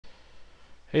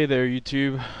Hey there,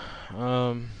 YouTube.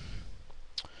 Um,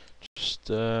 just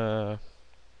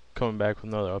coming back with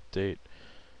another update.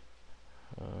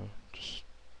 Just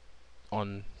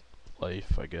on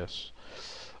life, I guess.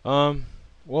 Um,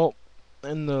 well,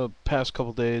 in the past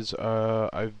couple days,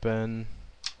 I've been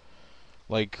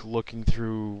like looking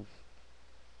through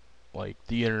like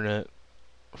the internet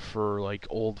for like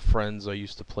old friends I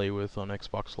used to play with on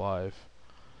Xbox Live,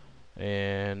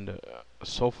 and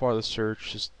so far the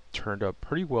search has turned out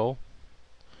pretty well.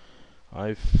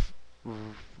 I've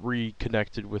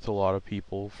reconnected with a lot of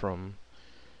people from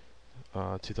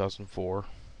 2004,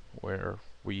 where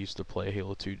we used to play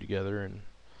Halo 2 together and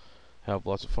have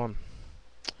lots of fun.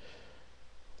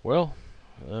 Well,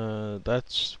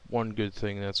 that's one good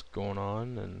thing that's going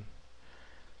on,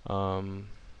 and um,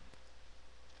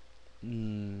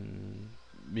 mm,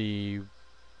 me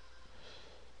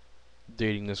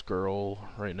dating this girl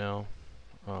right now.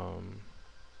 Um,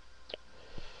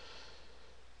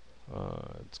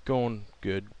 it's going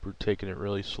good. We're taking it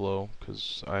really slow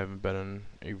because I haven't been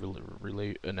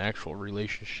in an actual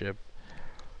relationship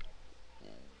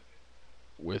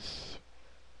with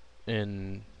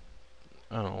in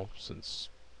I don't know since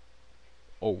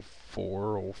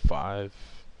 '04, '05,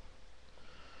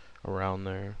 around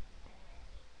there.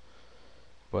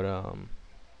 But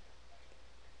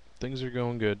things are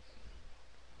going good.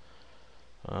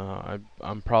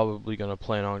 I'm probably gonna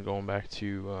plan on going back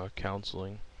to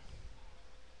counseling.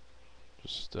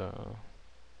 Just I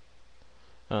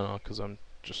don't know, 'cause I'm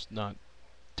just not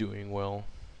doing well.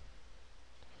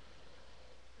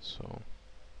 So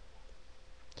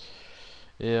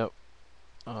yeah.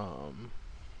 Um,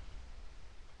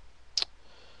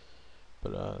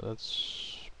 but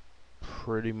that's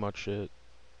pretty much it.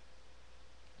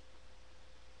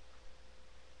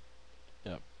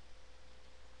 Yep.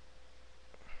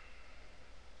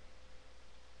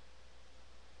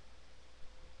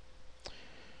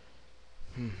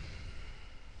 Hmm.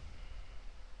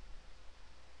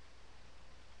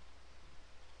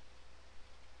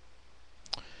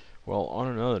 Well, on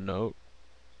another note,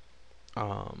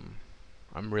 um,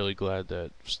 I'm really glad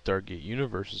that Stargate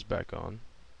Universe is back on,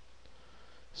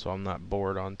 so I'm not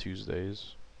bored on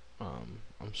Tuesdays. I'm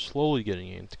slowly getting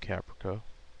into Caprica.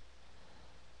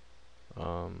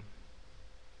 Um,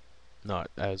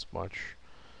 not as much.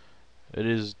 It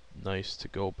is nice to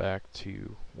go back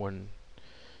to when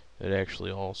it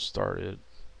actually all started,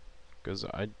 because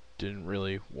I didn't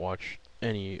really watch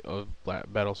any of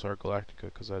Battlestar Galactica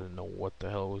because I didn't know what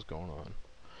the hell was going on.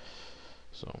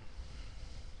 So,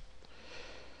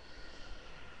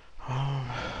 um,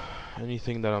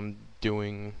 anything that I'm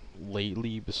doing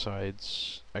lately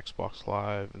besides Xbox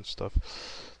Live and stuff,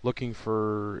 looking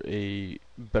for a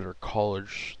better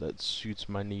college that suits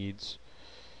my needs,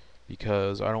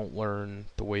 because I don't learn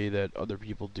the way that other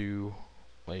people do.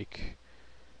 Like,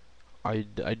 I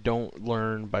don't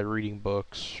learn by reading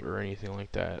books or anything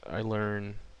like that. I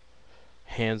learn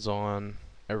hands-on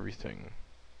everything.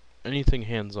 Anything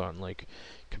hands-on, like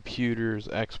computers,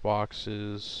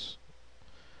 Xboxes.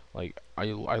 Like, I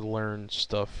learn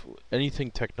stuff, anything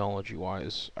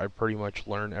technology-wise. I pretty much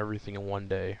learn everything in one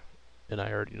day, and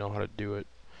I already know how to do it.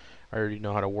 I already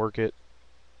know how to work it.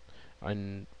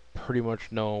 I pretty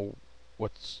much know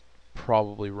what's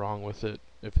probably wrong with it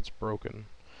if it's broken.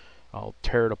 I'll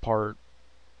tear it apart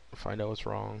if I know it's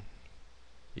wrong,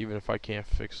 even if I can't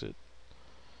fix it.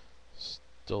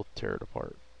 Still tear it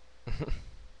apart.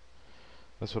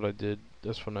 That's what I did.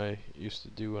 That's what I used to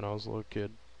do when I was a little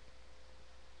kid.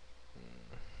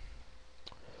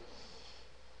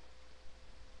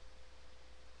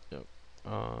 Yep.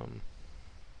 Um.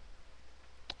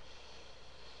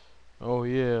 Oh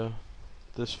yeah,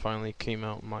 this finally came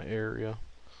out in my area.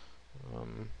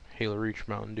 Halo Reach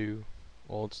Mountain Dew.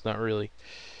 Well, it's not really.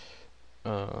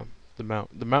 Uh, the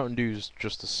Mountain Dew is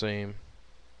just the same,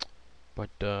 but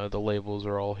the labels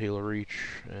are all Halo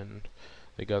Reach, and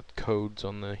they got codes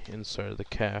on the inside of the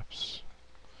caps.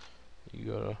 You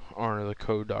go to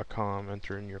honorthecode.com,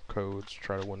 enter in your codes,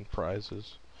 try to win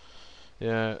prizes.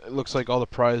 Yeah, it looks like all the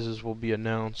prizes will be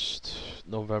announced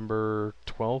November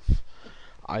 12th.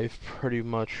 I've pretty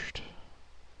much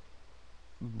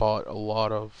bought a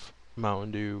lot of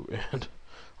Mountain Dew and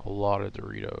a lot of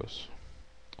Doritos.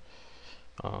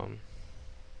 Um,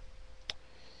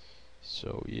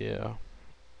 so yeah.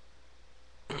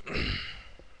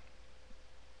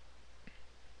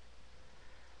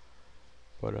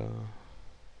 But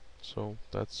so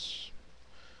that's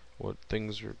what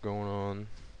things are going on.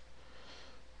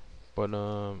 But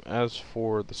as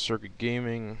for the circuit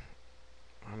gaming,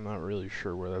 I'm not really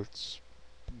sure where that's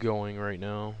going right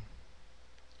now.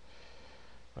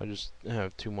 I just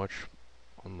have too much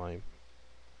on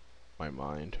my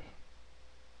mind.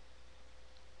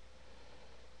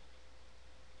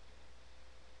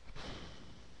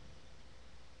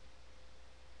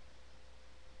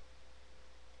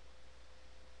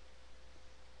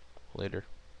 Later.